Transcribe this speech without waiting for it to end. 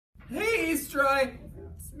East Troy.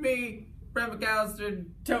 It's me, Brent McAllister,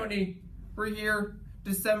 and Tony. We're here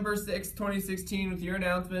December 6th, 2016 with your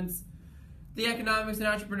announcements. The economics and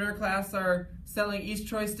entrepreneur class are selling East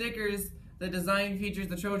Troy stickers. The design features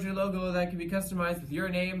the Trojan logo that can be customized with your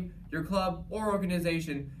name, your club, or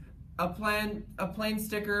organization. A plain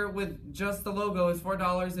sticker with just the logo is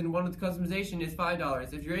 $4 and one with customization is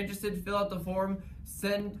 $5. If you're interested, fill out the form,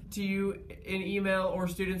 send to you in email, or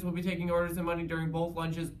students will be taking orders and money during both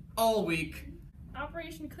lunches all week.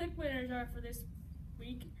 Operation Click winners are for this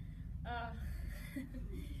week.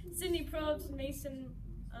 Sydney Probst, Mason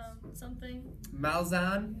something.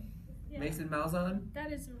 Malzahn? Yeah. Mason Malzahn?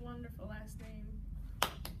 That is a wonderful last name.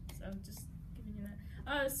 So I'm just giving you that.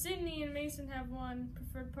 Sydney and Mason have won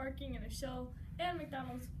preferred parking and a Shell and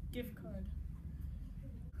McDonald's gift card.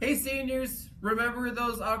 Hey seniors, remember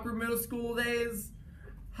those awkward middle school days?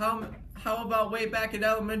 How about way back in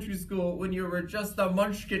elementary school when you were just a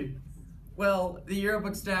munchkin? Well, the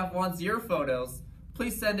yearbook staff wants your photos.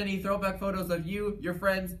 Please send any throwback photos of you, your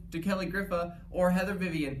friends, to Kelly Griffa or Heather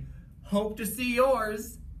Vivian. Hope to see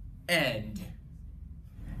yours. End.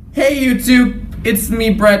 Hey YouTube, it's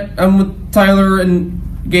me Brett. I'm with Tyler and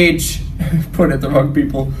Gage. Put it the wrong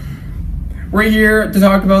people. We're here to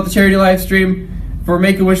talk about the charity live stream for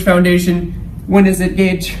Make-A-Wish Foundation. When is it,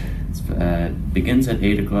 Gage? It begins at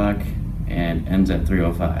 8 o'clock and ends at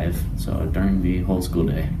 3:05, so during the whole school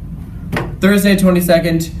day. Thursday,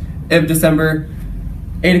 22nd of December,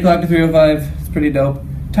 8 o'clock to 3:05. It's pretty dope.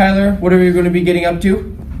 Tyler, what are we going to be getting up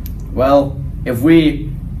to? Well, if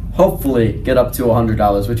we hopefully get up to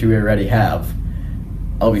 $100, which we already have,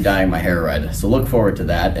 I'll be dyeing my hair red. So look forward to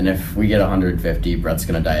that. And if we get 150, Brett's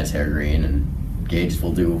going to dye his hair green, and Gage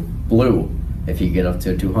will do blue if he get up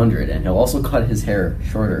to 200. And he'll also cut his hair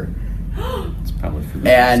shorter. It's probably for the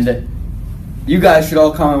best. And you guys should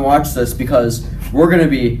all come and watch this because we're going to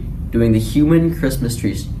be doing the Human Christmas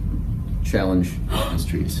Trees Challenge.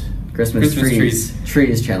 Christmas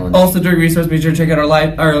trees challenge. Also, during resource, be sure to check out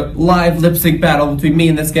our live lip sync battle between me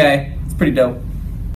and this guy. It's pretty dope.